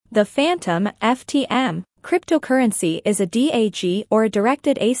The Phantom FTM cryptocurrency is a DAG or a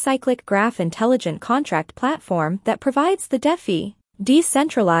Directed Acyclic Graph Intelligent Contract platform that provides the DeFi,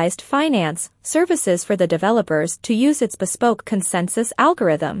 decentralized finance, services for the developers to use its bespoke consensus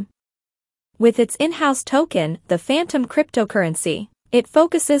algorithm. With its in-house token, the Phantom cryptocurrency, it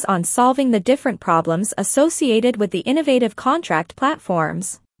focuses on solving the different problems associated with the innovative contract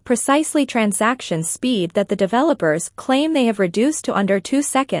platforms. Precisely transaction speed that the developers claim they have reduced to under 2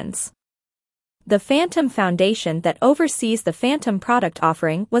 seconds. The Phantom Foundation that oversees the Phantom product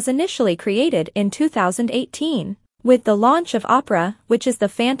offering was initially created in 2018, with the launch of Opera, which is the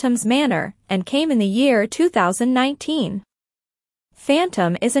Phantom's manor, and came in the year 2019.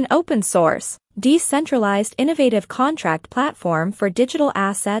 Phantom is an open-source, decentralized innovative contract platform for digital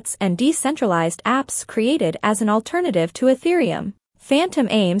assets and decentralized apps created as an alternative to Ethereum. Phantom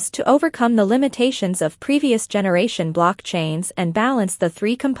aims to overcome the limitations of previous generation blockchains and balance the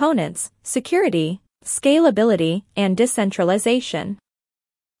three components: security, scalability, and decentralization.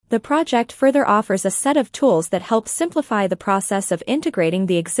 The project further offers a set of tools that help simplify the process of integrating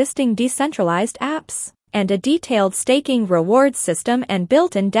the existing decentralized apps, and a detailed staking reward system and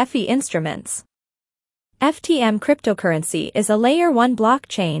built-in DeFi instruments. FTM cryptocurrency is a Layer 1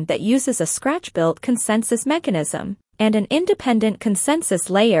 blockchain that uses a Scratch-built consensus mechanism and an independent consensus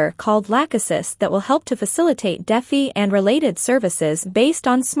layer called Lachesis that will help to facilitate DeFi and related services based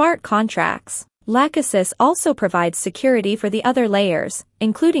on smart contracts. Lachesis also provides security for the other layers,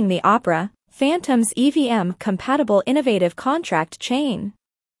 including the Opera, Phantom's EVM-compatible innovative contract chain.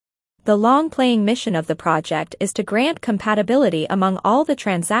 The long-playing mission of the project is to grant compatibility among all the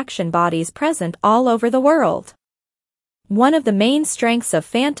transaction bodies present all over the world. One of the main strengths of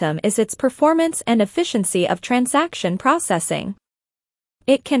Phantom is its performance and efficiency of transaction processing.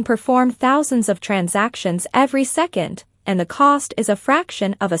 It can perform thousands of transactions every second, and the cost is a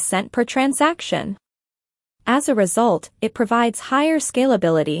fraction of a cent per transaction. As a result, it provides higher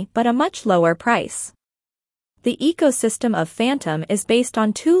scalability but a much lower price. The ecosystem of Phantom is based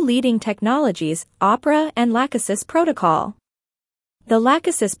on two leading technologies, Opera and Lachesis protocol. The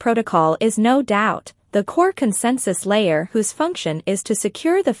Lachesis protocol is no doubt the core consensus layer whose function is to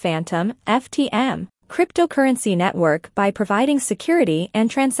secure the Phantom FTM cryptocurrency network by providing security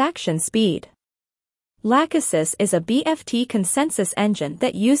and transaction speed. Lachesis is a BFT consensus engine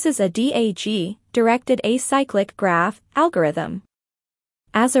that uses a DAG, Directed Acyclic Graph, algorithm.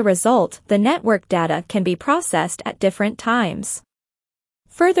 As a result, the network data can be processed at different times.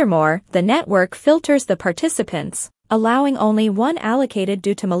 Furthermore, the network filters the participants, allowing only one allocated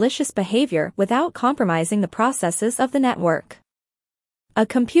due to malicious behavior without compromising the processes of the network. A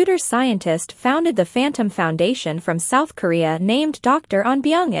computer scientist founded the Phantom Foundation from South Korea named Dr. An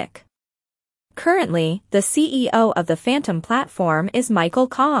Byung-ik. Currently, the CEO of the Phantom platform is Michael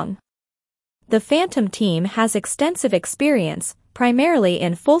Kong. The Phantom team has extensive experience, primarily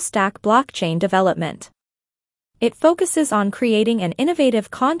in full-stack blockchain development. It focuses on creating an innovative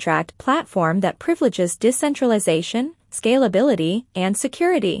contract platform that privileges decentralization, scalability, and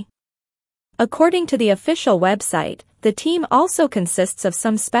security. According to the official website, the team also consists of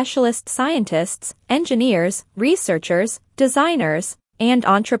some specialist scientists, engineers, researchers, designers, and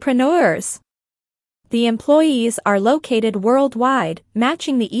entrepreneurs. The employees are located worldwide,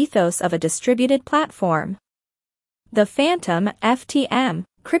 matching the ethos of a distributed platform. The Phantom FTM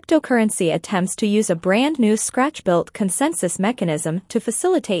cryptocurrency attempts to use a brand new Scratch-built consensus mechanism to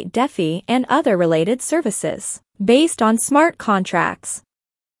facilitate DeFi and other related services, based on smart contracts.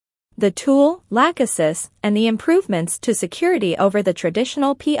 The tool, Lachesis, and the improvements to security over the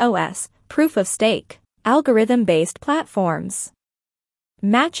traditional POS, proof-of-stake, algorithm-based platforms.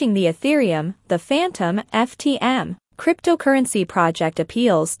 Matching the Ethereum, the Phantom FTM cryptocurrency project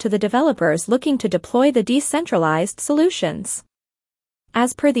appeals to the developers looking to deploy the decentralized solutions.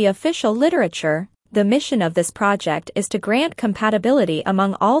 As per the official literature, the mission of this project is to grant compatibility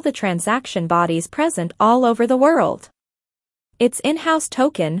among all the transaction bodies present all over the world. Its in-house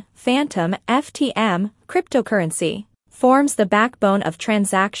token, Phantom FTM cryptocurrency, forms the backbone of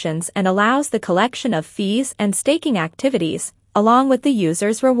transactions and allows the collection of fees and staking activities, along with the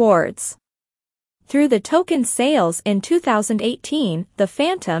user's rewards. Through the token sales in 2018, the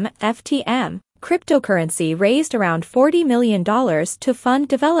Phantom FTM cryptocurrency raised around $40 million to fund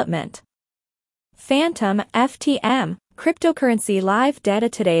development. Phantom FTM cryptocurrency live data.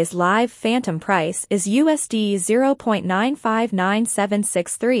 Today's live Phantom price is USD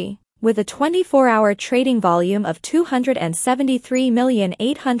 0.959763, with a 24-hour trading volume of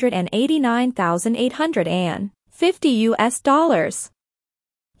 273,889,850 US dollars.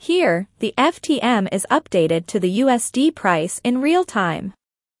 Here, the FTM is updated to the USD price in real time.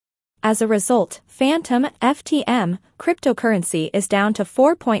 As a result, Phantom FTM cryptocurrency is down to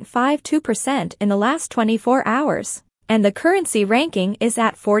 4.52% in the last 24 hours, and the currency ranking is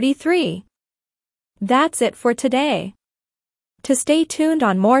at 43. That's it for today. To stay tuned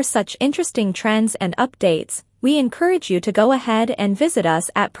on more such interesting trends and updates, we encourage you to go ahead and visit us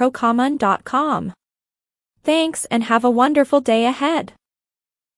at procommon.com. Thanks and have a wonderful day ahead.